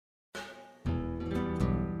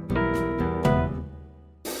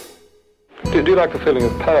you like the feeling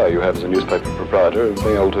of power you have as a newspaper proprietor, of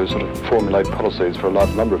being able to sort of formulate policies for a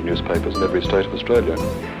large number of newspapers in every state of Australia?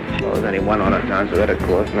 Well, there's only one honest answer to that, of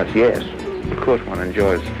course, and that's yes. Of course one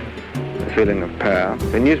enjoys the feeling of power.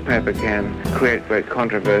 The newspaper can create great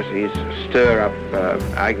controversies, stir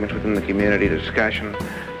up arguments within the community, discussion,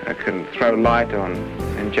 can throw light on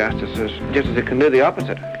injustices, just as it can do the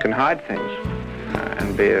opposite. It can hide things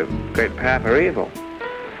and be a great power for evil.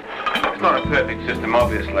 It's not a perfect system,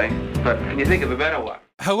 obviously, but can you think of a better one?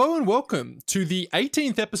 Hello and welcome to the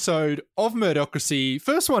 18th episode of Murderocracy,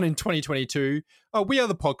 first one in 2022. We are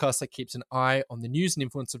the podcast that keeps an eye on the news and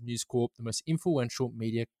influence of News Corp, the most influential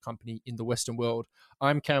media company in the Western world.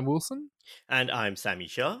 I'm Cam Wilson. And I'm Sammy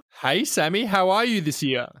Shah. Hey, Sammy, how are you this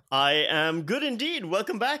year? I am good indeed.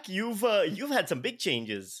 Welcome back. You've had some big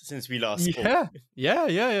changes since we last spoke.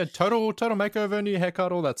 Yeah. Total makeover, new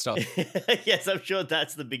haircut, all that stuff. Yes, I'm sure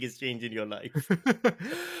that's the biggest change in your life.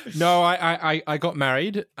 No, I got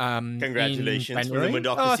married. Congratulations for the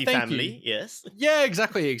Murderocracy family. You. Yes. Yeah,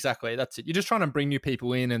 exactly. That's it. You're just trying to bring new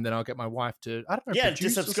people in, and then I'll get my wife to to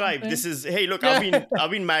subscribe. This is look. Yeah. I've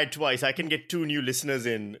been married twice. I can get 2 new listeners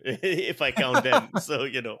in if I count them. So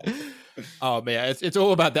Oh man, it's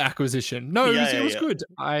all about the acquisition. No, it was good.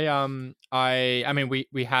 I mean,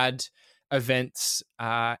 we had events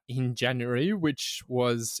in January, which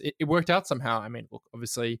was it worked out somehow. I mean, look,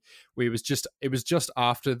 obviously it was just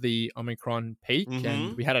after the Omicron peak,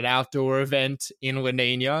 and we had an outdoor event in La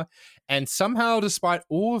Nina, and somehow, despite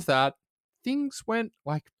all of that, things went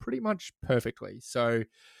like pretty much perfectly. So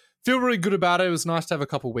feel really good about it. It was nice to have a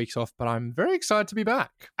couple of weeks off, but I'm very excited to be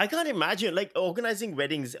back. I can't imagine, organizing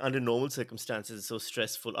weddings under normal circumstances is so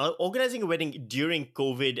stressful. Organizing a wedding during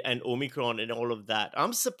COVID and Omicron and all of that,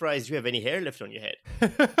 I'm surprised you have any hair left on your head.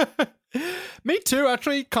 Me too,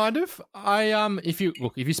 actually, kind of. If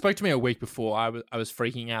you spoke to me a week before, I was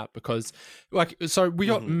freaking out because, so we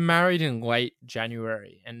got married in late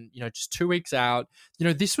January, and just 2 weeks out,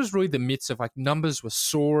 this was really the midst of numbers were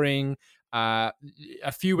soaring. A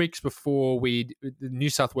few weeks before New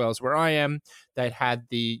South Wales, where I am, they'd had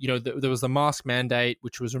there was the mask mandate,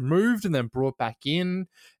 which was removed and then brought back in,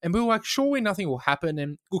 and we were like, surely nothing will happen.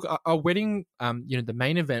 And look, our wedding, the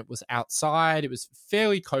main event was outside. It was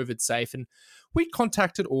fairly COVID safe, and we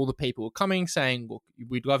contacted all the people coming saying, look,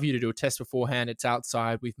 we'd love you to do a test beforehand. It's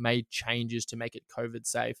outside. We've made changes to make it COVID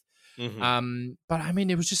safe. But I mean,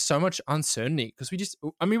 it was just so much uncertainty because we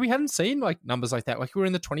hadn't seen numbers like that. We were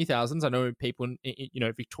in the 20,000s. I know people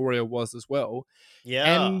in, Victoria was as well.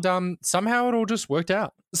 Yeah. And somehow it all just worked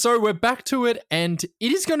out. So we're back to it, and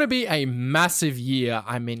it is going to be a massive year.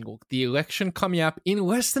 I mean, look, the election coming up in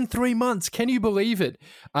less than 3 months. Can you believe it?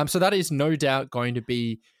 So that is no doubt going to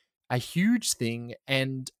be a huge thing.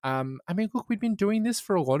 And look, we've been doing this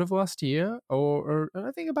for a lot of last year, or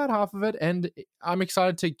I think about half of it, and I'm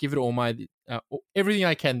excited to give it all my everything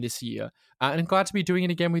I can this year, and I'm glad to be doing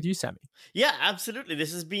it again with you, Sammy. Yeah, absolutely.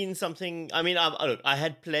 This has been something. I mean, look, I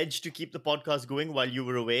had pledged to keep the podcast going while you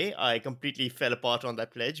were away. I completely fell apart on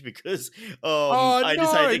that pledge because I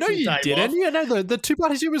decided to take some time didn't. off. Yeah, no, the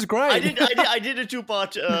 2-part issue was great. I did a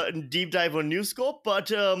 2-part deep dive on News Corp, but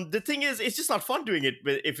the thing is, it's just not fun doing it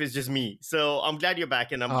if it's just me. So I'm glad you're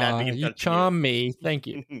back, and I'm glad we can you charm me. Thank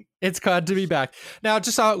you. It's glad to be back. Now,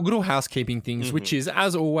 just our little housekeeping things, which is,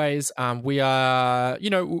 as always, we are,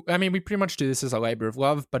 we pretty much do this as a labor of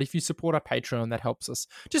love, but if you support our Patreon, that helps us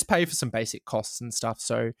just pay for some basic costs and stuff.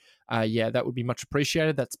 So, that would be much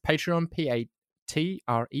appreciated. That's Patreon,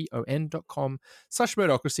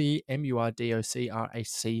 patreon.com/Murderocracy,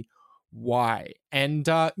 MURDOCRACY. And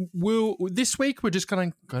this week we're just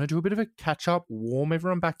gonna do a bit of a catch up, warm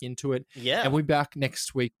everyone back into it, and we'll be back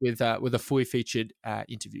next week with a fully featured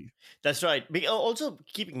interview. That's right. Also,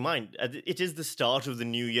 keep in mind, it is the start of the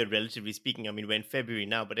new year, relatively speaking. I mean, we're in February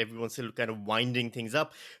now, but everyone's still kind of winding things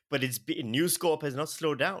up. But News Corp has not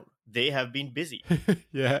slowed down. They have been busy.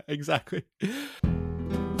 Yeah, exactly.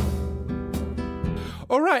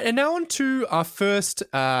 All right, and now on to our first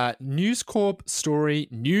News Corp story,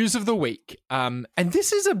 News of the Week. And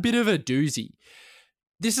this is a bit of a doozy.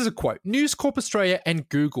 This is a quote. News Corp Australia and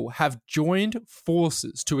Google have joined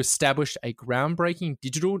forces to establish a groundbreaking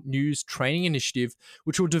digital news training initiative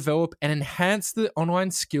which will develop and enhance the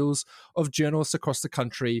online skills of journalists across the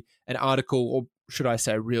country. An article, or should I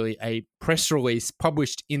say really a press release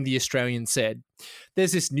published in The Australian said,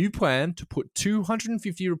 there's this new plan to put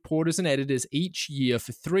 250 reporters and editors each year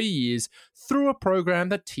for 3 years through a program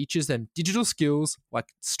that teaches them digital skills like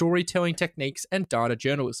storytelling techniques and data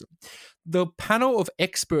journalism. The panel of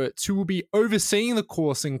experts who will be overseeing the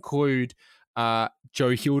course include Joe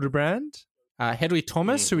Hildebrand, Hedley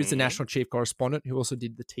Thomas, who is the national chief correspondent, who also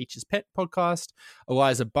did the Teacher's Pet podcast,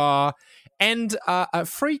 Eliza Barr, and a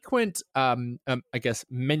frequent, I guess,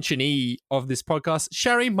 mentionee of this podcast,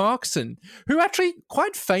 Sharry Markson, who actually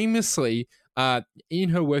quite famously, in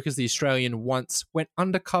her work as the Australian, once went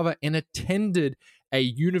undercover and attended a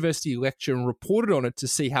university lecture and reported on it to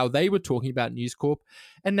see how they were talking about News Corp,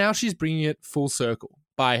 and now she's bringing it full circle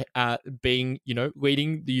by being,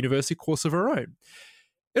 leading the university course of her own.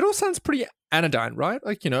 It all sounds pretty anodyne, right?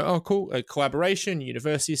 Like, oh, cool, collaboration,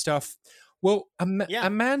 university stuff. Well,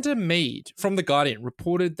 Amanda Mead from The Guardian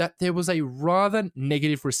reported that there was a rather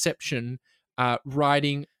negative reception,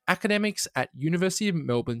 writing, academics at University of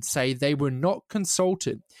Melbourne say they were not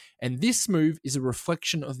consulted, and this move is a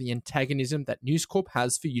reflection of the antagonism that News Corp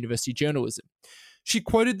has for university journalism. She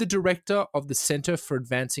quoted the director of the Centre for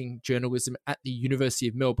Advancing Journalism at the University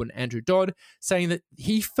of Melbourne, Andrew Dodd, saying that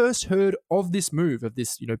he first heard of this move, of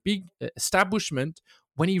this big establishment,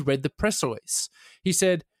 when he read the press release. He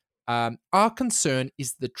said, our concern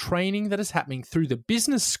is the training that is happening through the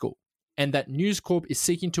business school, and that News Corp is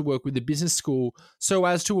seeking to work with the business school so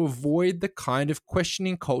as to avoid the kind of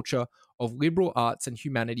questioning culture of liberal arts and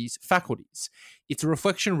humanities faculties. It's a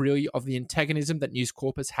reflection, really, of the antagonism that News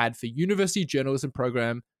Corp has had for university journalism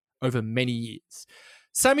program over many years.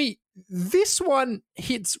 Sammy, this one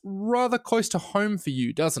hits rather close to home for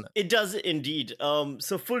you, doesn't it? It does indeed.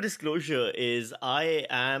 So full disclosure is I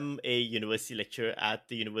am a university lecturer at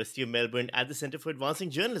the University of Melbourne at the Centre for Advancing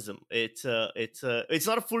Journalism. It's not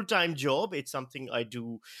a full-time job. It's something I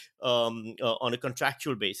do on a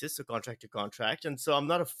contractual basis, so contract to contract. And so I'm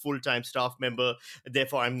not a full-time staff member.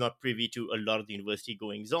 Therefore, I'm not privy to a lot of the university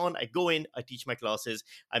goings on. I go in, I teach my classes,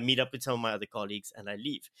 I meet up with some of my other colleagues, and I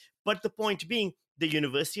leave. But the point being, the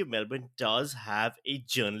University of Melbourne does have a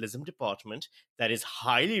journalism department that is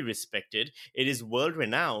highly respected. It is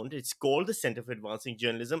world-renowned. It's called the Centre for Advancing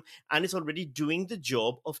Journalism, and it's already doing the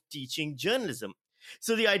job of teaching journalism.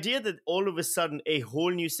 So the idea that all of a sudden a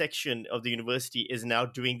whole new section of the university is now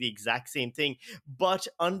doing the exact same thing, but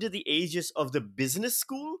under the aegis of the business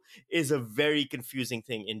school, is a very confusing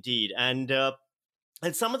thing indeed. And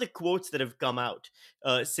some of the quotes that have come out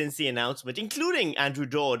since the announcement, including Andrew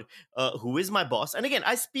Dodd, who is my boss. And again,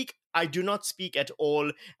 I do not speak at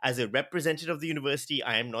all as a representative of the university.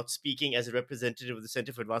 I am not speaking as a representative of the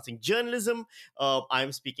Centre for Advancing Journalism. I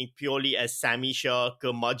am speaking purely as Sammy Shah,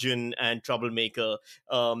 curmudgeon, and troublemaker.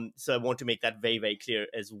 So I want to make that very, very clear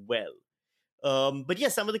as well. But yeah,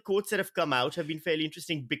 some of the quotes that have come out have been fairly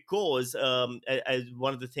interesting because as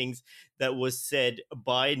one of the things that was said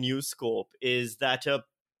by News Corp is that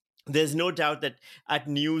there's no doubt that at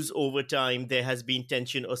News over time, there has been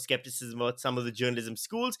tension or skepticism about some of the journalism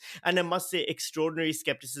schools. And I must say, extraordinary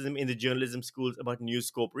skepticism in the journalism schools about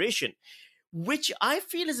News Corporation, which I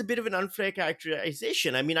feel is a bit of an unfair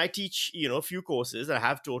characterization. I mean, I teach, a few courses. I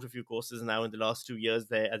have taught a few courses now in the last 2 years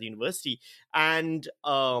there at the university. And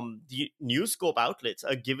the News Corp outlets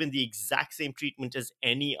are given the exact same treatment as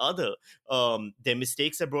any other. Their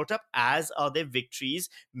mistakes are brought up, as are their victories.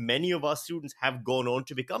 Many of our students have gone on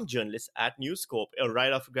to become journalists at News Corp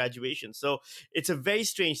right after graduation. So it's a very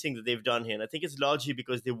strange thing that they've done here. And I think it's largely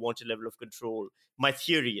because they want a level of control. My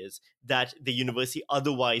theory is that the university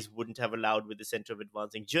otherwise wouldn't have allowed with the Centre of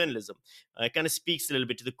Advancing Journalism. It kind of speaks a little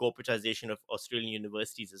bit to the corporatization of Australian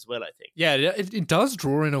universities as well, I think. Yeah, it does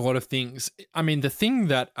draw in a lot of things. I mean, the thing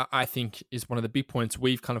that I think is one of the big points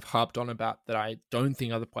we've kind of harped on about that I don't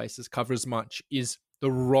think other places cover as much is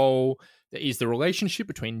the role, is the relationship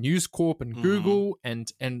between News Corp and Google,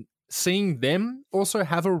 and seeing them also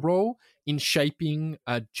have a role in shaping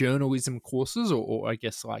journalism courses or I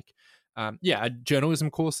guess journalism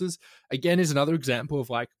courses, again, is another example of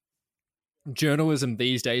like journalism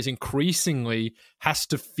these days increasingly has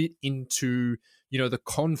to fit into, the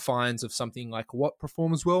confines of something like what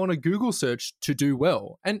performs well on a Google search to do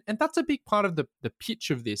well. And that's a big part of the pitch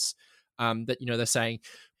of this, that, they're saying,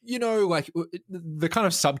 like the kind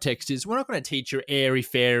of subtext is we're not going to teach you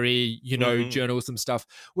airy-fairy, journalism stuff.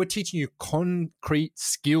 We're teaching you concrete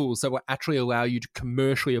skills that will actually allow you to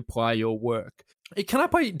commercially apply your work. Can I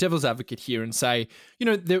play devil's advocate here and say,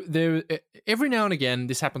 there every now and again,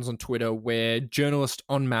 this happens on Twitter where journalists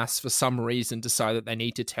en masse, for some reason, decide that they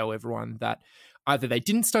need to tell everyone that either they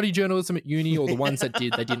didn't study journalism at uni or the ones that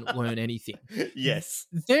did, they didn't learn anything. Yes.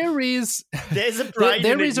 There's a pride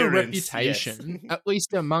there in is a ignorance. reputation, yes. At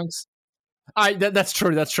least amongst... That's true,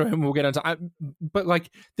 and we'll get into it. But, like,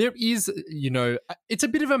 there is, it's a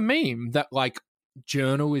bit of a meme that, like,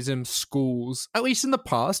 journalism schools, at least in the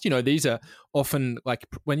past, these are often like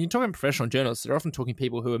when you're talking professional journalists, they're often talking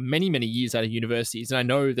people who are many, many years out of universities. And I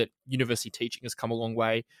know that university teaching has come a long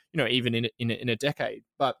way, even in a decade.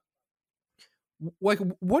 But like,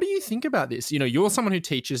 what do you think about this? You're someone who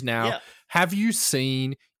teaches now. Yeah. Have you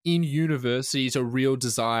seen in universities a real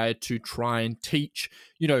desire to try and teach,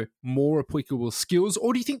 more applicable skills?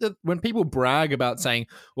 Or do you think that when people brag about saying,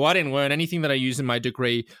 well, I didn't learn anything that I used in my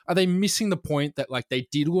degree, are they missing the point that like they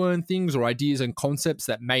did learn things or ideas and concepts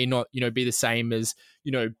that may not, be the same as,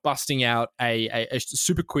 busting out a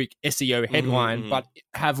super quick SEO headline, but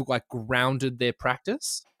have like grounded their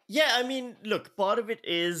practice? Yeah, I mean, look, part of it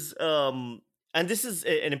is, and this is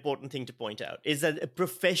an important thing to point out, is that a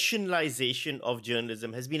professionalization of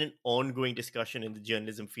journalism has been an ongoing discussion in the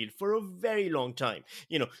journalism field for a very long time.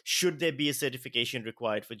 Should there be a certification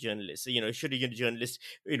required for journalists? Should a journalist,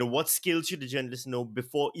 what skills should a journalist know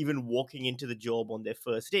before even walking into the job on their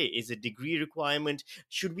first day? Is a degree requirement?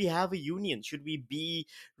 Should we have a union? Should we be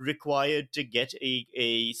required to get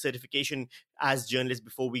a certification as journalists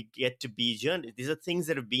before we get to be journalists? These are things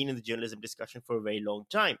that have been in the journalism discussion for a very long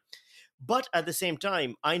time. But at the same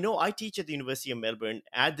time, I know I teach at the University of Melbourne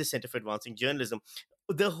at the Centre for Advancing Journalism.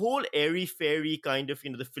 The whole airy-fairy kind of,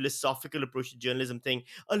 the philosophical approach to journalism thing,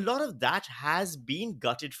 a lot of that has been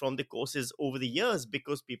gutted from the courses over the years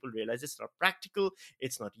because people realize it's not practical,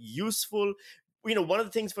 it's not useful. One of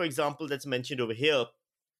the things, for example, that's mentioned over here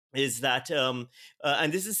is that,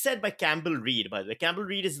 and this is said by Campbell Reed, by the way. Campbell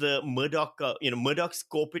Reed is the Murdoch's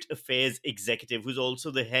corporate affairs executive, who's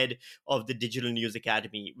also the head of the Digital News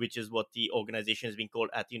Academy, which is what the organization has been called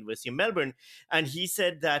at the University of Melbourne. And he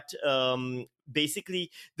said that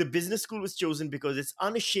basically the business school was chosen because it's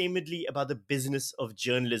unashamedly about the business of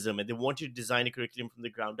journalism, and they wanted to design a curriculum from the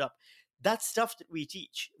ground up. That's stuff that we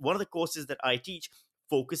teach. One of the courses that I teach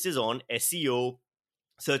focuses on SEO,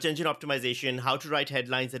 search engine optimization, how to write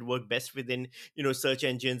headlines that work best within, search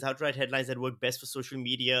engines, how to write headlines that work best for social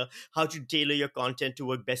media, how to tailor your content to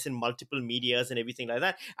work best in multiple medias and everything like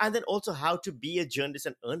that. And then also how to be a journalist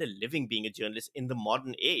and earn a living being a journalist in the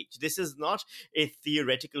modern age. This is not a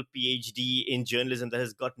theoretical PhD in journalism that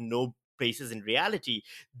has got no basis in reality.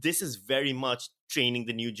 This is very much training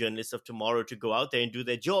the new journalists of tomorrow to go out there and do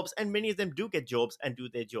their jobs. And many of them do get jobs and do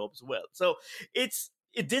their jobs well. So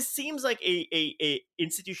this seems like a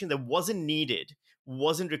institution that wasn't needed,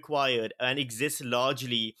 wasn't required, and exists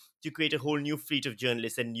largely to create a whole new fleet of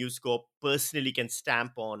journalists that News Corp personally can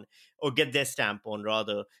stamp on, or get their stamp on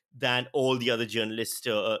rather, than all the other journalists,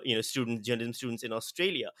 journalism students in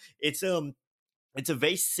Australia. It's a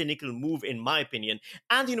very cynical move, in my opinion.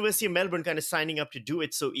 And the University of Melbourne kind of signing up to do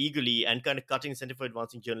it so eagerly and kind of cutting the Centre for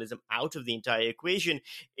Advancing Journalism out of the entire equation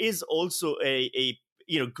is also a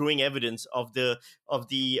growing evidence of the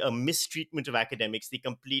mistreatment of academics, the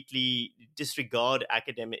completely disregard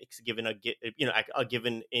academics are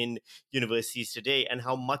given in universities today, and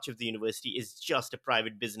how much of the university is just a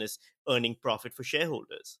private business earning profit for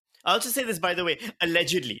shareholders. I'll just say this, by the way,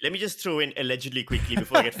 allegedly. Let me just throw in allegedly quickly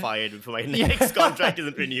before I get fired, before my next contract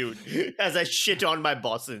isn't renewed, as I shit on my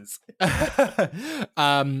bosses.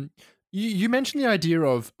 You mentioned the idea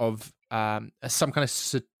of some kind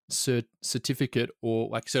of certificate or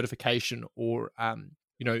like certification or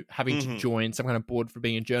having to join some kind of board for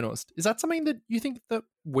being a journalist. Is that something that you think that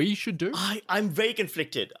we should do? I'm very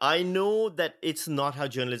conflicted. I know that it's not how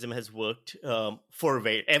journalism has worked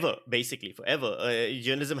forever.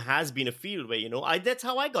 Journalism has been a field where, that's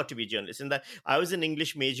how I got to be a journalist. And that I was an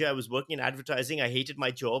English major. I was working in advertising. I hated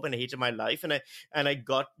my job and I hated my life. And I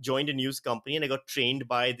joined a news company and I got trained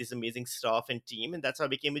by this amazing staff and team. And that's how I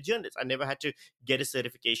became a journalist. I never had to get a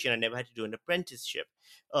certification. I never had to do an apprenticeship.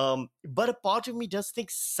 But a part of me does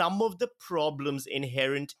think some of the problems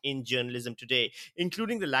inherent in journalism today,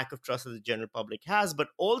 including the lack of trust that the general public has, but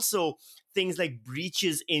also things like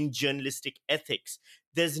breaches in journalistic ethics.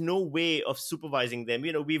 There's no way of supervising them.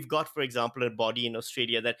 We've got, for example, a body in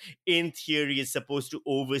Australia that in theory is supposed to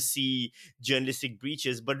oversee journalistic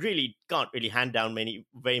breaches, but really can't really hand down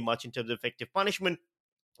very much in terms of effective punishment.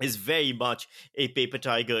 Is very much a paper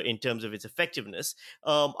tiger in terms of its effectiveness.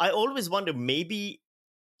 I always wonder, maybe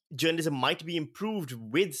journalism might be improved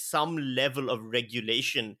with some level of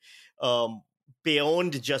regulation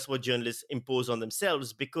beyond just what journalists impose on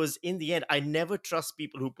themselves, because in the end, I never trust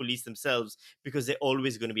people who police themselves because they're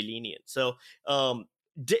always going to be lenient. So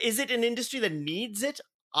is it an industry that needs it?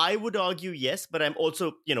 I would argue yes, but I'm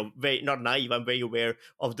also, very not naive. I'm very aware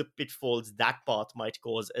of the pitfalls that path might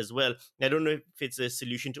cause as well. I don't know if it's a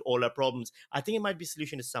solution to all our problems. I think it might be a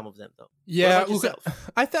solution to some of them, though. Yeah, what about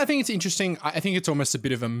yourself? I think it's interesting. I think it's almost a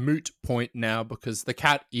bit of a moot point now because the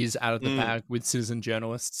cat is out of the bag with citizen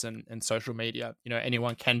journalists and social media.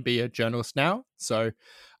 Anyone can be a journalist now. So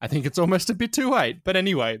I think it's almost a bit too late. But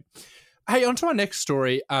anyway, hey, on to our next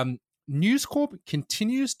story. News Corp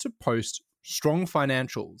continues to post strong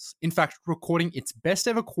financials, in fact, recording its best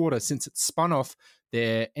ever quarter since it spun off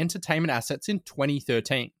their entertainment assets in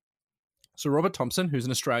 2013. So Robert Thompson, who's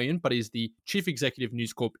an Australian, but is the chief executive of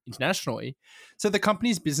News Corp internationally, said the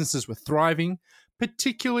company's businesses were thriving,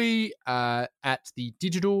 particularly at the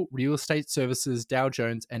digital, real estate services, Dow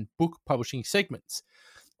Jones, and book publishing segments.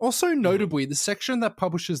 Also notably, the section that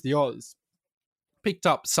publishes the Oz picked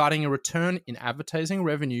up, citing a return in advertising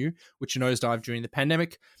revenue, which nosedived during the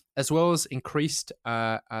pandemic, as well as increased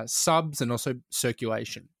subs and also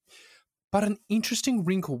circulation. But an interesting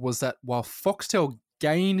wrinkle was that while Foxtel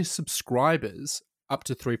gained subscribers up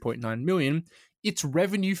to 3.9 million, its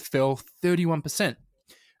revenue fell 31%.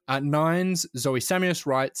 Nine's Zoe Samios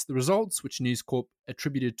writes, the results, which News Corp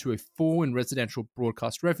attributed to a fall in residential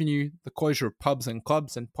broadcast revenue, the closure of pubs and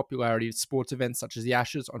clubs, and popularity of sports events such as the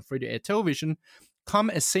Ashes on free-to-air television, come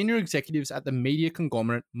as senior executives at the media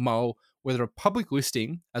conglomerate mull whether a public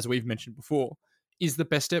listing, as we've mentioned before, is the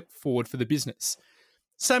best step forward for the business.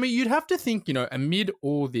 Sammy, you'd have to think, amid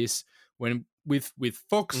all this, when with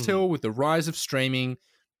Foxtel, with the rise of streaming,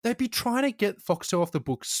 they'd be trying to get Foxtel off the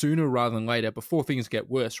books sooner rather than later before things get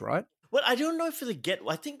worse, right? Well, I don't know if they get.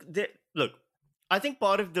 I think that I think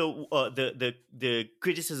part of the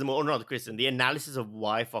criticism, or not the criticism, the analysis of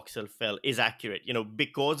why Foxtel fell is accurate.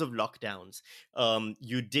 Because of lockdowns,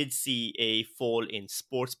 you did see a fall in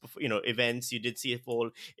sports, events. You did see a fall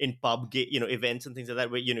in pub, events and things like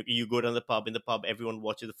that. Where you go down the pub, in the pub, everyone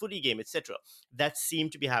watches the footy game, etc. That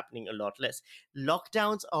seemed to be happening a lot less.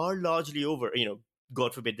 Lockdowns are largely over.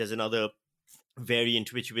 God forbid, there's another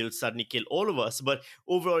variant which will suddenly kill all of us, but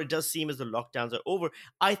overall it does seem as the lockdowns are over.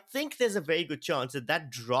 I think there's a very good chance that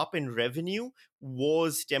drop in revenue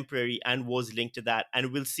was temporary and was linked to that,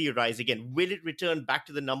 and we'll see a rise again. Will it return back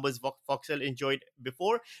to the numbers Foxtel enjoyed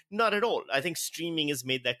before? Not at all. I think streaming has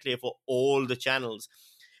made that clear for all the channels.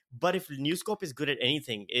 But if News Corp is good at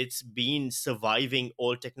anything, it's been surviving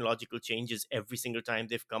all technological changes every single time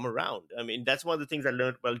they've come around. I mean, that's one of the things I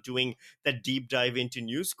learned while doing that deep dive into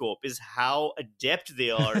News Corp, is how adept they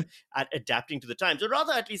are at adapting to the times, or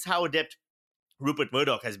rather, at least how adept Rupert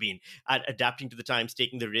Murdoch has been at adapting to the times,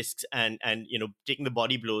 taking the risks and taking the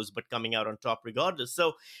body blows, but coming out on top regardless.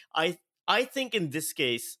 So I think in this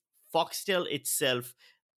case, Foxtel itself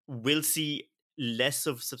will see less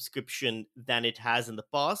of subscription than it has in the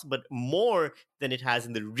past, but more than it has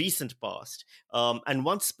in the recent past. And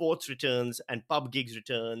once sports returns and pub gigs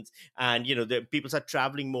returns, and the people start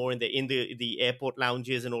traveling more, and they're in the airport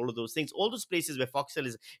lounges and all of those things, all those places where Foxtel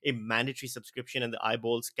is a mandatory subscription and the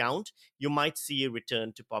eyeballs count, you might see a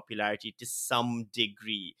return to popularity to some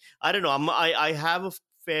degree. I don't know. I have a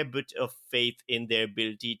fair bit of faith in their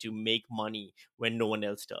ability to make money when no one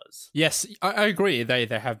else does. Yes, I agree. They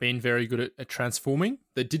have been very good at transforming.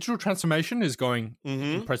 The digital transformation is going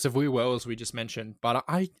impressively well, as we just mentioned. But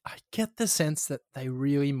I get the sense that they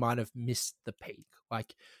really might have missed the peak.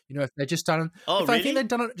 Like, if they just done, really? I think they'd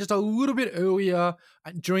done it just a little bit earlier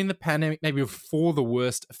during the pandemic, maybe before the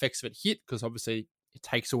worst effects of it hit, because obviously it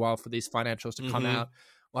takes a while for these financials to come out.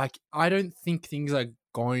 Like, I don't think things are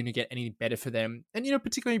going to get any better for them. And,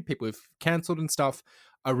 particularly people who've cancelled and stuff,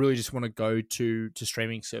 I really just want to go to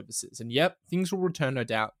streaming services. And yep, things will return, no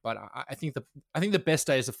doubt. But I think the best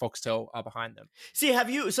days of Foxtel are behind them. See, have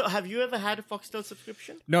you ever had a Foxtel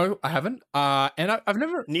subscription? No, I haven't. And I've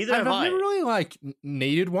never never really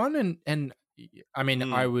needed one. And I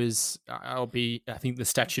mean, I think the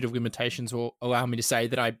statute of limitations will allow me to say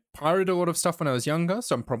that I pirated a lot of stuff when I was younger,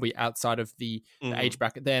 so I'm probably outside of the age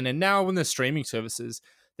bracket then. And now when there's streaming services,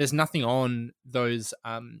 there's nothing on those,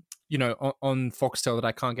 on Foxtel that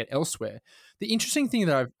I can't get elsewhere. The interesting thing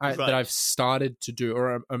that I've started to do,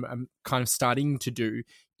 or I'm kind of starting to do,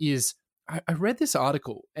 is I read this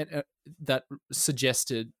article that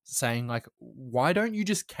suggested saying, like, why don't you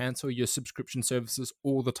just cancel your subscription services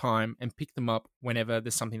all the time and pick them up whenever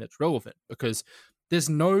there's something that's relevant? Because there's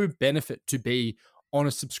no benefit to be on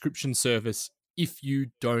a subscription service if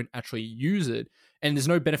you don't actually use it. And there's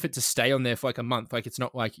no benefit to stay on there for like a month. Like, it's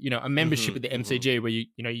not like, a membership at the MCG where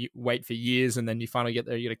you wait for years and then you finally get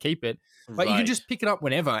there, you got to keep it. Like, you can just pick it up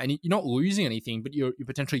whenever and you're not losing anything, but you're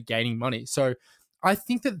potentially gaining money. So I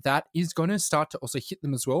think that is going to start to also hit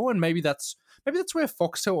them as well. And maybe that's where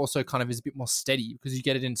Foxtel also kind of is a bit more steady, because you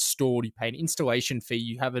get it installed, you pay an installation fee,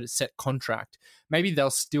 you have a set contract. Maybe they'll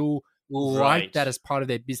still like that as part of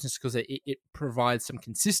their business, because it provides some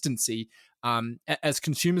consistency, as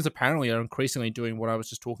consumers apparently are increasingly doing what I was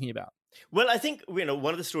just talking about. Well, I think,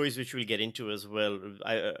 one of the stories which we'll get into as well,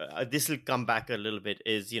 this will come back a little bit,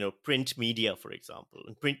 is, print media, for example,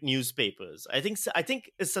 and print newspapers. I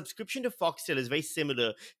think a subscription to Foxtel is very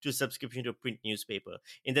similar to a subscription to a print newspaper,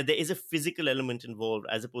 in that there is a physical element involved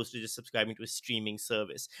as opposed to just subscribing to a streaming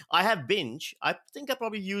service. I have Binge. I think I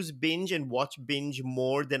probably use Binge and watch Binge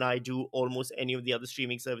more than I do almost any of the other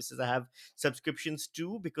streaming services I have subscriptions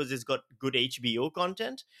to, because it's got good HBO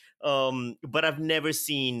content. But I've never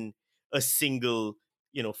seen a single,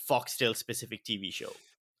 Foxtel specific TV show.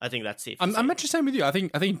 I think that's safe. I'm actually saying with you. I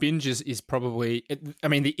think Binge is probably. I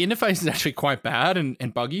mean, the interface is actually quite bad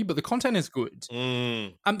and buggy, but the content is good.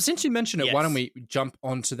 Since you mentioned it, Yes. why don't we jump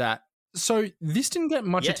onto that? So this didn't get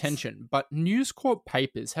much Yes. attention, but News Corp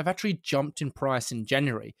papers have actually jumped in price in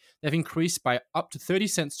January. They've increased by up to 30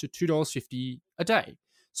 cents to $2.50 a day.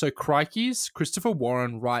 So Crikey's Christopher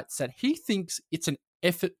Warren writes that he thinks it's an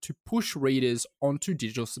effort to push readers onto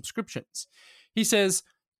digital subscriptions. He says,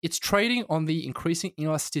 it's trading on the increasing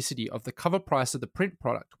elasticity of the cover price of the print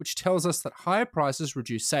product, which tells us that higher prices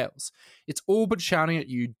reduce sales. It's all but shouting at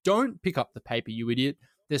you, don't pick up the paper, you idiot.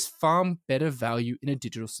 There's far better value in a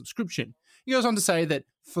digital subscription. He goes on to say that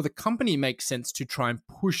for the company, it makes sense to try and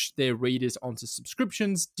push their readers onto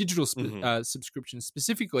subscriptions, digital subscriptions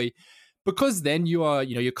specifically, because then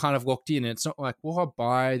you're kind of locked in, and it's not like, well, I'll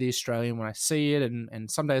buy the Australian when I see it,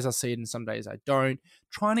 and some days I see it and some days I don't.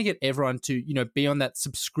 Trying to get everyone to, be on that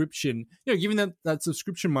subscription, giving them that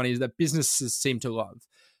subscription money that businesses seem to love.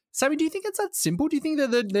 Sammy, do you think it's that simple? Do you think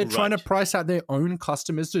that they're trying to price out their own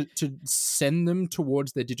customers to send them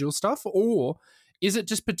towards their digital stuff? Or is it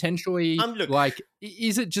just potentially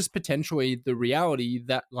the reality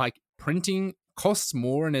that printing costs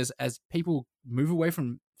more, and as people move away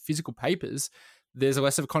from physical papers, there's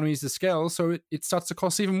less of economies of scale, so it starts to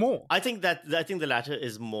cost even more? I think the latter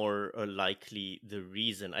is more likely the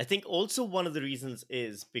reason. I think also one of the reasons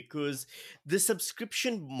is because the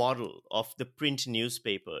subscription model of the print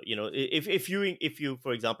newspaper, if you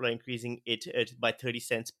for example are increasing it by 30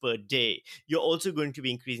 cents per day, you're also going to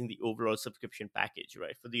be increasing the overall subscription package,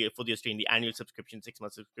 right? For the Australian, the annual subscription,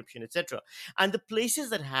 6-month subscription, etc. And the places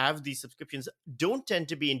that have these subscriptions don't tend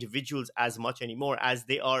to be individuals as much anymore as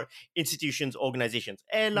they are institutions, organizations,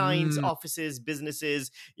 airlines, offices, businesses,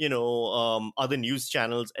 other news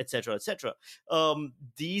channels, etc., etc.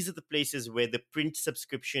 These are the places where the print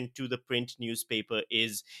subscription to the print newspaper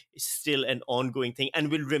is still an ongoing thing and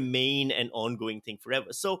will remain an ongoing thing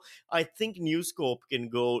forever. So I think News Corp can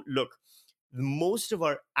go, look, most of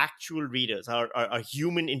our actual readers, our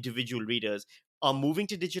human individual readers, are moving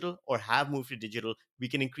to digital or have moved to digital. We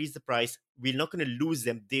can increase the price. We're not going to lose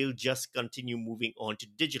them. They'll just continue moving on to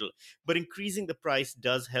digital. But increasing the price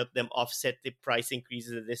does help them offset the price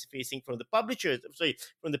increases that they're facing from the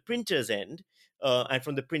from the printer's end and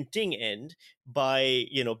from the printing end, by,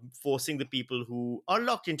 forcing the people who are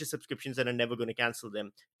locked into subscriptions and are never going to cancel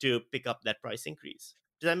them to pick up that price increase.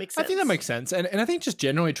 Does that make sense? I think that makes sense. And I think just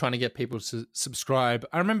generally trying to get people to subscribe.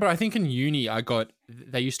 I remember, I think in uni,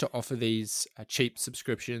 they used to offer these cheap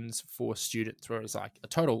subscriptions for students where it was like a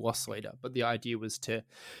total loss leader. But the idea was to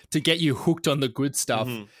get you hooked on the good stuff.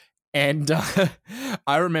 Mm-hmm. And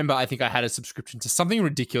I remember, I think I had a subscription to something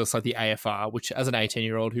ridiculous like the AFR, which as an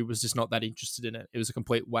 18-year-old who was just not that interested in it, it was a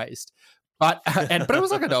complete waste. But it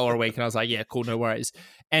was like $1 a week, and I was like, yeah, cool, no worries.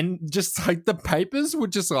 And just like the papers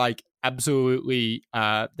would just like absolutely,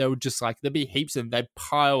 they would just like, there'd be heaps of them, they'd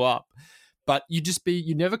pile up. But you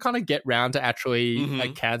never kind of get round to actually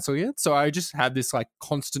like canceling it. So I just had this like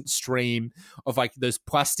constant stream of like those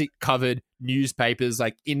plastic covered newspapers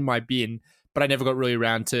like in my bin, but I never got really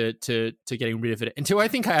around to getting rid of it until I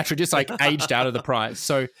think I actually just like aged out of the price.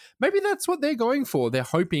 So maybe that's what they're going for. They're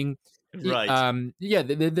hoping. Right.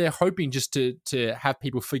 They're hoping just to have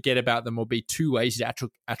people forget about them or be too lazy to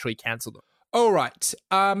actually cancel them. All right.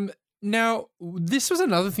 Now, this was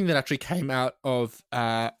another thing that actually came out of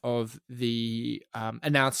the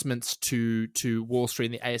announcements to Wall Street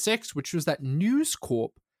and the ASX, which was that News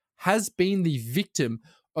Corp has been the victim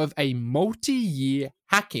of a multi-year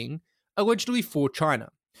hacking allegedly for China.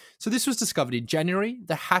 So this was discovered in January.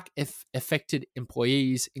 The hack affected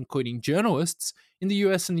employees, including journalists in the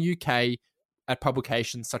US and the UK at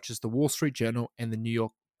publications such as the Wall Street Journal and the New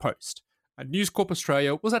York Post. News Corp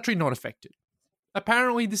Australia was actually not affected.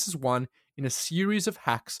 Apparently, this is one in a series of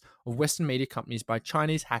hacks of Western media companies by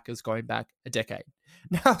Chinese hackers going back a decade.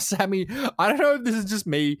 Now, Sammy, I don't know if this is just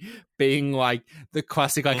me being like the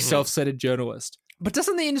classic, like self-centered journalist, but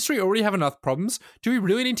doesn't the industry already have enough problems? Do we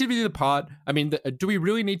really need to be do we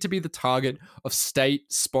really need to be the target of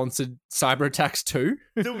state-sponsored cyber attacks too?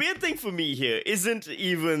 The weird thing for me here isn't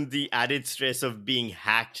even the added stress of being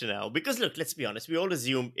hacked now. Because look, let's be honest, we all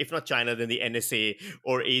assume, if not China, then the NSA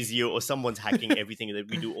or ASIO or someone's hacking everything that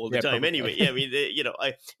we do all the time probably. anyway. Yeah, I mean,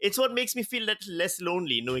 it's what makes me feel less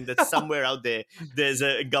lonely, knowing that somewhere out there's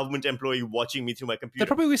a government employee watching me through my computer. They're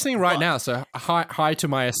probably listening right now, so hi to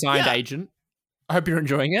my assigned agent. I hope you're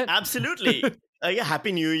enjoying it. Absolutely. Yeah,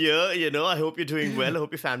 Happy New Year. I hope you're doing well. I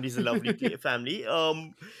hope your family's a lovely family.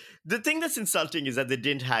 The thing that's insulting is that they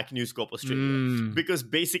didn't hack News Corp Australia because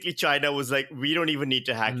basically China was like, we don't even need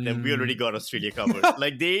to hack them. We already got Australia covered.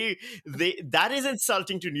 Like that is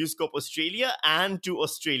insulting to News Corp Australia and to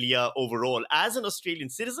Australia overall. As an Australian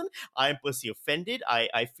citizen, I am personally offended.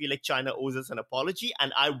 I feel like China owes us an apology,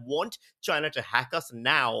 and I want China to hack us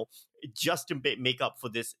now just to make up for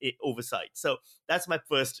this oversight. So that's my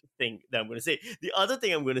first thing that I'm going to say. The other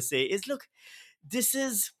thing I'm going to say is, look, this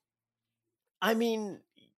is, I mean,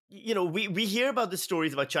 we hear about the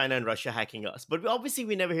stories about China and Russia hacking us, but obviously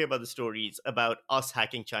we never hear about the stories about us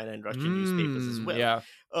hacking China and Russian newspapers as well. Yeah.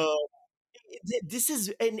 This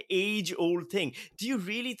is an age-old thing. Do you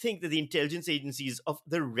really think that the intelligence agencies of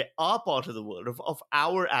our part of the world, of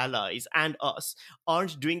our allies and us,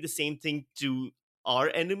 aren't doing the same thing to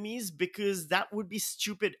our enemies? Because that would be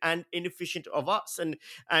stupid and inefficient of us, and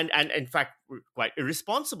in fact quite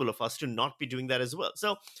irresponsible of us to not be doing that as well.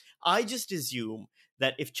 So I just assume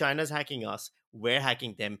that if China's hacking us, we're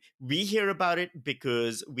hacking them. We hear about it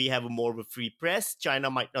because we have more of a free press. China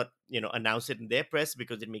might not, announce it in their press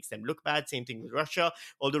because it makes them look bad. Same thing with Russia.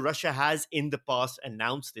 Although Russia has in the past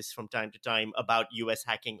announced this from time to time about US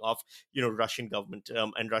hacking of, Russian government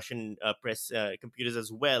and Russian press computers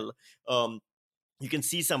as well. You can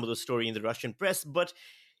see some of the story in the Russian press, but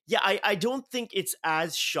yeah, I don't think it's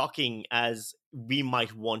as shocking as we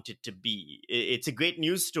might want it to be. It's a great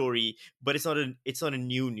news story, but it's not a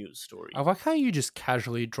new news story. I like how you just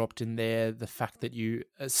casually dropped in there the fact that you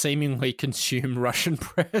seemingly consume Russian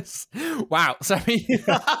press. Wow, so I mean,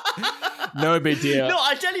 no big deal. No,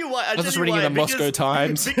 I'll tell you why. I was just reading in the Moscow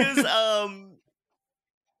Times because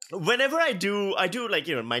whenever I do like,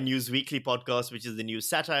 my News Weekly podcast, which is the news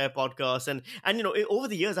satire podcast. And over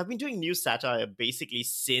the years, I've been doing news satire basically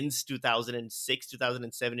since 2006,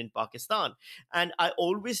 2007 in Pakistan. And I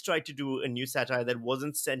always tried to do a news satire that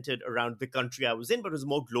wasn't centered around the country I was in, but was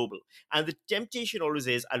more global. And the temptation always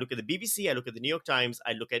is, I look at the BBC, I look at the New York Times,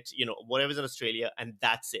 I look at, whatever's in Australia, and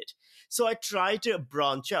that's it. So I try to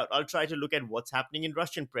branch out. I'll try to look at what's happening in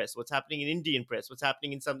Russian press, what's happening in Indian press, what's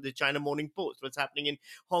happening in some of the China Morning Post, what's happening in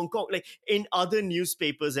Hong Kong, like in other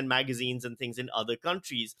newspapers and magazines and things in other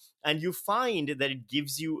countries. And you find that it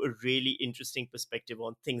gives you a really interesting perspective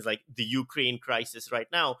on things like the Ukraine crisis right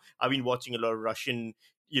now. I've been watching a lot of Russian,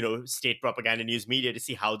 state propaganda news media to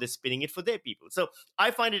see how they're spinning it for their people. So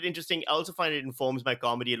I find it interesting. I also find it informs my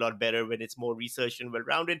comedy a lot better when it's more researched and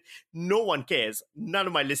well-rounded. No one cares. None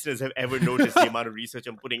of my listeners have ever noticed the amount of research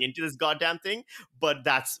I'm putting into this goddamn thing, but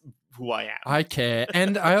that's who I am. I care.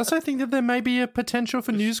 And I also think that there may be a potential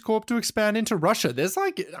for News Corp to expand into Russia. There's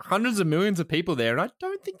like hundreds of millions of people there, and I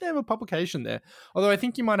don't think they have a publication there. Although I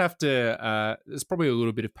think you might have to, there's probably a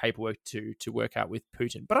little bit of paperwork to work out with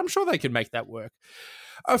Putin, but I'm sure they can make that work.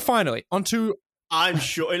 Finally, onto... I'm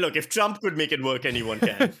sure. Look, if Trump could make it work, anyone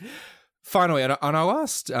can. Finally, on our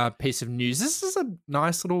last piece of news, this is a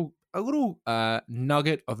nice little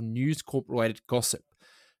nugget of News Corp-related gossip.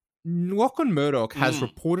 Lachlan Murdoch has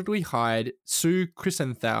reportedly hired Sue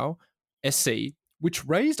Crisenthal, SC, which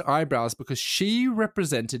raised eyebrows because she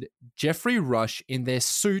represented Geoffrey Rush in their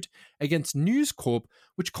suit against News Corp,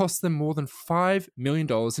 which cost them more than $5 million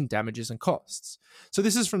in damages and costs. So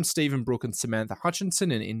this is from Stephen Brooke and Samantha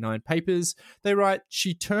Hutchinson in Nine Papers. They write,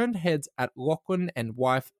 she turned heads at Lachlan and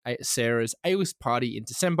wife Sarah's A-list party in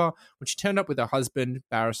December when she turned up with her husband,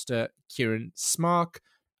 barrister Kieran Smark.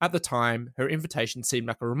 At the time, her invitation seemed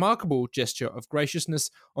like a remarkable gesture of graciousness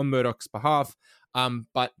on Murdoch's behalf,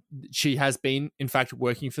 but she has been, in fact,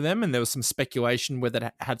 working for them, and there was some speculation whether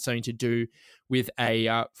that had something to do with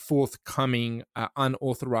a forthcoming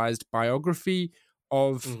unauthorized biography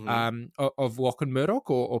of Lachlan Murdoch,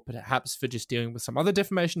 or perhaps for just dealing with some other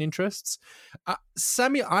defamation interests.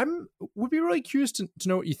 Sammy, would be really curious to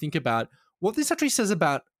know what you think about what this actually says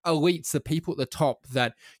about elites, the people at the top,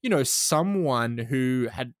 that, someone who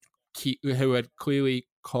had clearly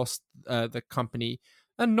cost the company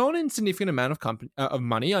a non-insignificant amount of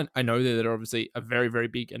money. I know that they're obviously a very, very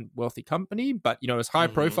big and wealthy company, but it's high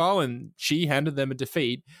profile, and she handed them a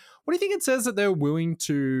defeat. What do you think it says that they're willing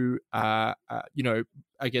to, I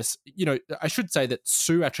guess, I should say that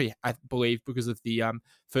Sue actually, I believe, because of the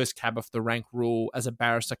first cab off the rank rule as a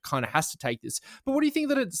barrister, kind of has to take this. But what do you think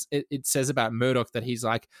that it says about Murdoch that he's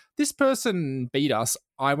like, this person beat us,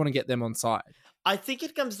 I want to get them on side? I think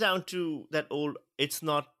it comes down to that old, it's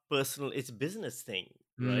not personal, it's business thing,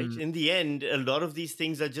 right? In the end, a lot of these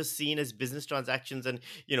things are just seen as business transactions. And,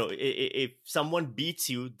 if someone beats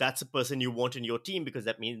you, that's a person you want in your team because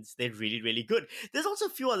that means they're really, really good. There's also a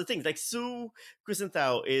few other things. Like Sue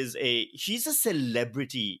Crisanthau she's a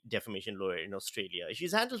celebrity defamation lawyer in Australia.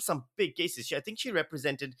 She's handled some big cases. I think she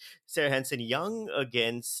represented Sarah Hanson-Young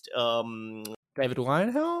against... David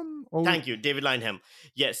Lionhelm? Thank you, David Lionhelm.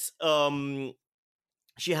 Yes.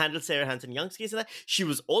 She handled Sarah Hanson-Young's case. And that. She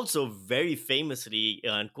was also very famously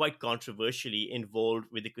and quite controversially involved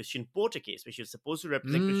with the Christian Porter case, where she was supposed to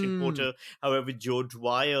represent Christian Porter. However, Joe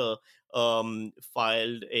Dwyer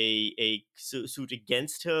filed a suit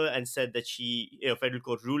against her and said that a federal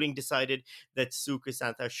court ruling decided that Sue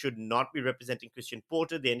Crisanthau should not be representing Christian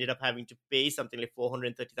Porter. They ended up having to pay something like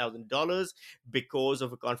 $430,000 because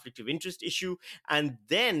of a conflict of interest issue. And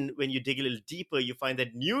then when you dig a little deeper, you find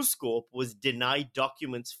that News Corp was denied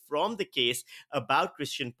documents from the case about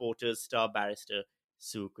Christian Porter's star barrister,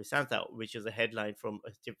 Sue Crisanthau, which is a headline from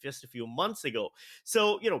just a few months ago.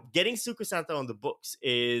 So, getting Sue Crisanthau on the books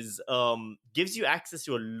gives you access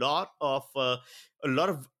to a lot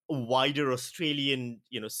of wider Australian,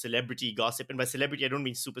 celebrity gossip. And by celebrity, I don't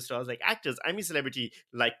mean superstars like actors. I mean celebrity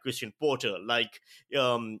like Christian Porter, like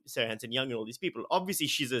Sarah Hanson-Young and all these people. Obviously,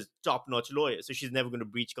 she's a top-notch lawyer, so she's never going to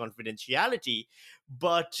breach confidentiality.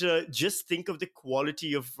 But just think of the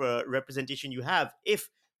quality of representation you have if,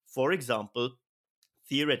 for example,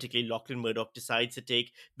 theoretically, Lachlan Murdoch decides to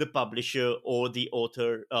take the publisher or the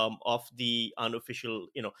author of the unofficial,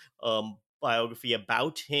 biography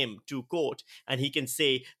about him to court, and he can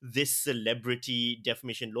say, this celebrity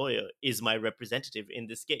defamation lawyer is my representative in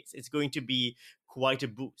this case. It's going to be quite a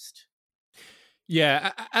boost.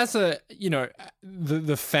 Yeah, as a,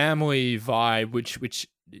 the family vibe, which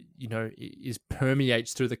is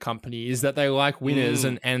permeates through the company, is that they like winners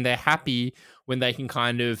and they're happy when they can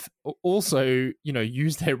kind of also,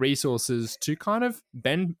 use their resources to kind of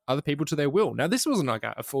bend other people to their will. Now, this wasn't like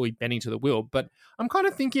a fully bending to the will, but I'm kind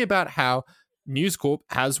of thinking about how News Corp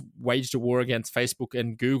has waged a war against Facebook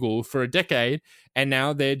and Google for a decade, and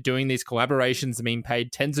now they're doing these collaborations and being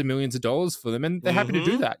paid tens of millions of dollars for them, and they're happy to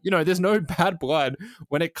do that. There's no bad blood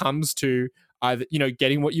when it comes to either,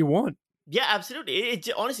 getting what you want. Yeah, absolutely. It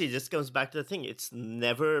honestly just comes back to the thing. It's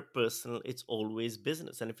never personal. It's always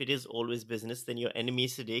business. And if it is always business, then your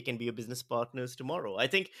enemies today can be your business partners tomorrow. I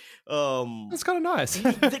think that's kind of nice.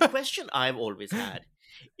 The question I've always had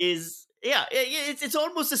is, it's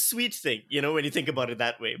almost a sweet thing, when you think about it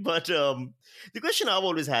that way. But the question I've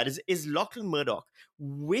always had is Lachlan Murdoch,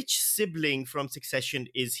 which sibling from Succession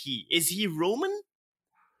is he? Is he Roman?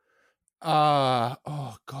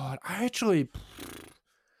 Oh God, I think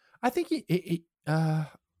I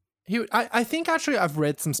think actually I've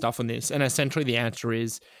read some stuff on this, and essentially the answer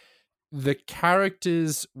is the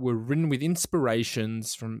characters were written with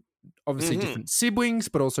inspirations from obviously different siblings,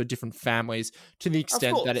 but also different families, to the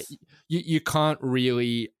extent that you can't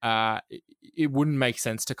really, it wouldn't make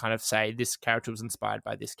sense to kind of say this character was inspired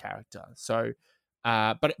by this character. So,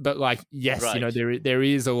 but like, yes, right. There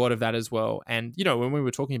is a lot of that as well. And, when we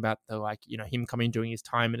were talking about him coming, doing his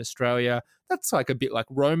time in Australia, that's like a bit like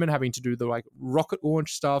Roman having to do the like rocket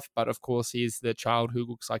launch stuff. But of course, he's the child who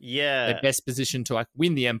looks like the best position to like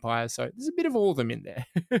win the empire. So there's a bit of all of them in there.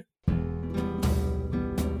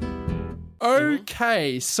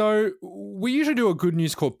 Okay, so we usually do a good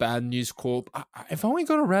News Corp, bad News Corp. I've only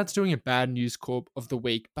got around to doing a bad News Corp of the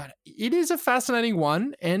week, but it is a fascinating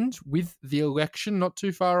one. And with the election not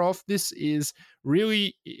too far off, this is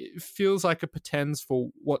really, it feels like it portends for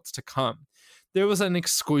what's to come. There was an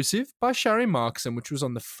exclusive by Sharri Markson, which was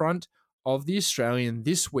on the front of The Australian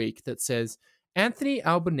this week, that says, Anthony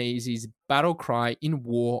Albanese's battle cry in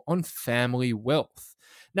war on family wealth.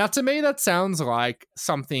 Now, to me, that sounds like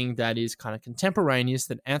something that is kind of contemporaneous,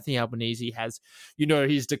 that Anthony Albanese has,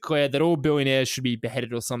 he's declared that all billionaires should be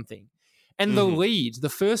beheaded or something. And the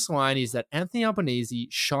first line is that Anthony Albanese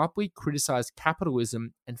sharply criticized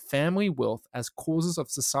capitalism and family wealth as causes of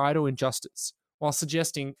societal injustice, while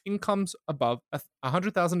suggesting incomes above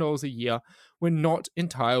 $100,000 a year were not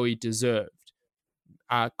entirely deserved.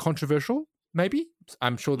 Controversial, maybe?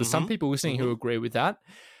 I'm sure there's some people listening who agree with that.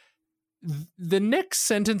 the next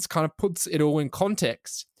sentence kind of puts it all in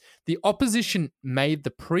context. The opposition made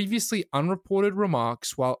the previously unreported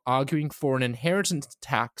remarks while arguing for an inheritance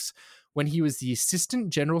tax when he was the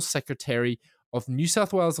Assistant General Secretary of New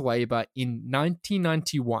South Wales Labor in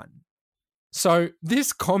 1991. So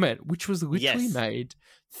this comment, which was literally made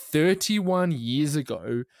 31 years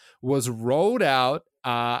ago, was rolled out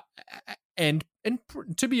and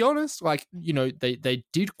to be honest, like, you know, they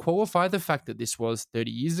did qualify the fact that this was 30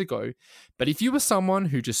 years ago. But if you were someone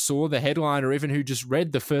who just saw the headline or even who just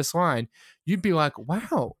read the first line, you'd be like,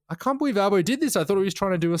 wow, I can't believe Albo did this. I thought he was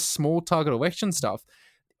trying to do a small target election stuff.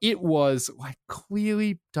 It was like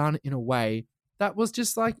clearly done in a way that was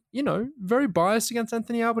just like, you know, very biased against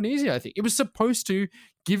Anthony Albanese, I think. It was supposed to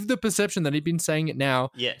give the perception that he'd been saying it now.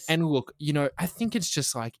 Yes. And look, you know, I think it's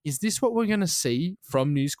just like, is this what we're going to see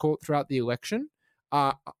from News Corp throughout the election?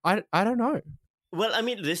 I don't know. Well, I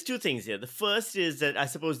mean, there's two things here. The first is that I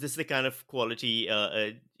suppose this is the kind of quality,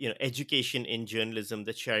 education in journalism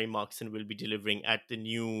that Sherry Markson will be delivering at the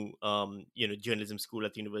new, journalism school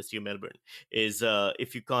at the University of Melbourne. Is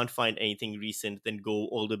if you can't find anything recent, then go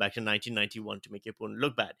all the way back to 1991 to make your opponent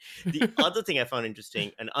look bad. The other thing I found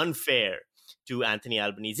interesting and unfair to Anthony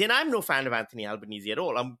Albanese, and I'm no fan of Anthony Albanese at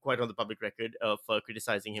all, I'm quite on the public record for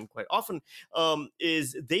criticizing him quite often,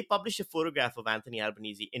 is they published a photograph of Anthony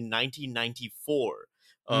Albanese in 1994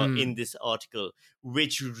 in this article,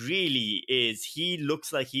 which really is, he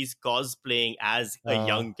looks like he's cosplaying as a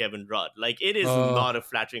young Kevin Rudd. Like, it is not a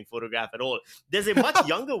flattering photograph at all. There's a much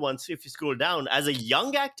younger one, so if you scroll down, as a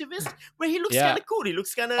young activist, where he looks kind of cool. He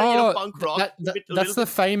looks kind of punk rock. That's the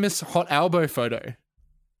famous Hot Albo photo.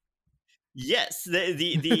 Yes, so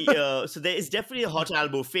there is definitely a Hot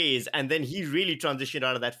Albo phase, and then he really transitioned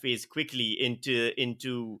out of that phase quickly into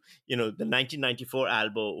the 1994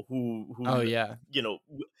 Albo, who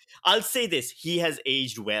I'll say this, he has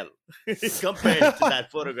aged well compared to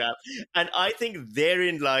that photograph, and I think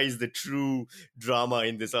therein lies the true drama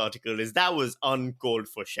in this article, is that was uncalled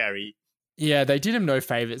for, Sherry. Yeah, they did him no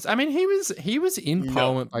favors. I mean, he was in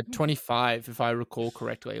Parliament by 25, if I recall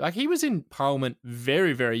correctly. Like, he was in Parliament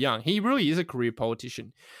very, very young. He really is a career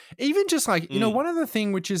politician. Even just like, one other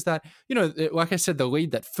thing, which is that, like I said, the lead,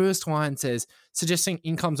 that first line says, suggesting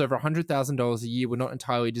incomes over $100,000 a year were not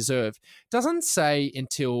entirely deserved. Doesn't say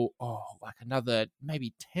until, like another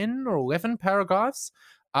maybe 10 or 11 paragraphs,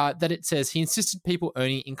 that it says he insisted people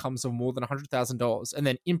earning incomes of more than $100,000, and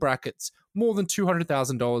then in brackets, more than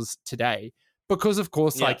 $200,000 today, because of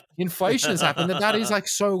course, like, inflation has happened, and that is like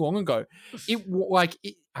so long ago.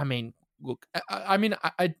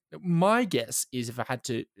 My guess is, if I had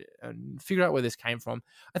to figure out where this came from,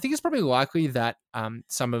 I think it's probably likely that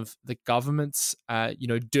some of the government's,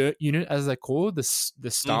 dirt unit, as they call it,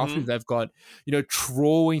 the staff who they've got,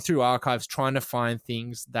 trawling through archives, trying to find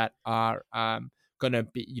things that are going to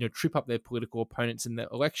be, trip up their political opponents in the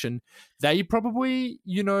election. They probably,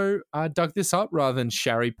 dug this up rather than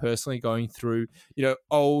Sherry personally going through,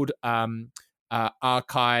 old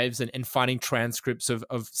archives and finding transcripts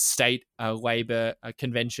of state labor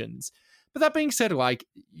conventions. But that being said, like,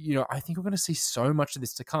 I think we're going to see so much of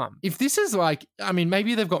this to come. If this is like, I mean,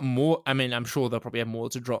 maybe they've got more. I mean, I'm sure they'll probably have more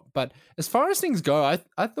to drop. But as far as things go,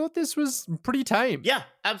 I thought this was pretty tame. Yeah,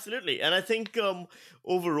 absolutely. And I think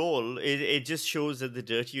overall, it just shows that the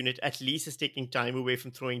dirt unit at least is taking time away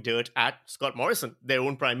from throwing dirt at Scott Morrison, their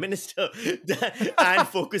own prime minister, and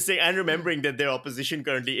focusing and remembering that their opposition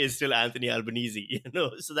currently is still Anthony Albanese.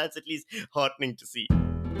 So that's at least heartening to see.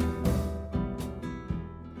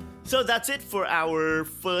 So that's it for our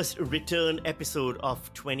first return episode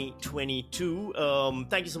of 2022.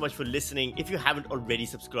 Thank you so much for listening. If you haven't already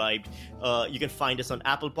subscribed, you can find us on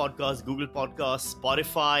Apple Podcasts, Google Podcasts,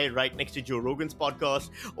 Spotify, right next to Joe Rogan's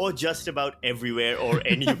podcast, or just about everywhere or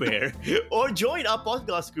anywhere. Or join our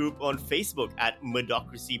podcast group on Facebook at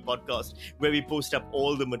Murdochracy Podcast, where we post up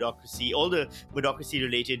all the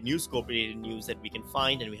Murdochracy-related, News Corp-related news that we can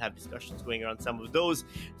find, and we have discussions going around some of those.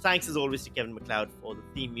 Thanks as always to Kevin MacLeod for the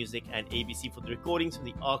theme music, and ABC for the recordings from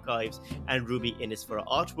the archives, and Ruby Innes for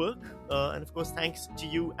our artwork. And of course, thanks to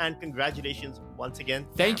you, and congratulations once again.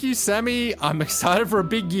 Thank you, Sammy. I'm excited for a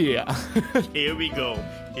big year. Here we go.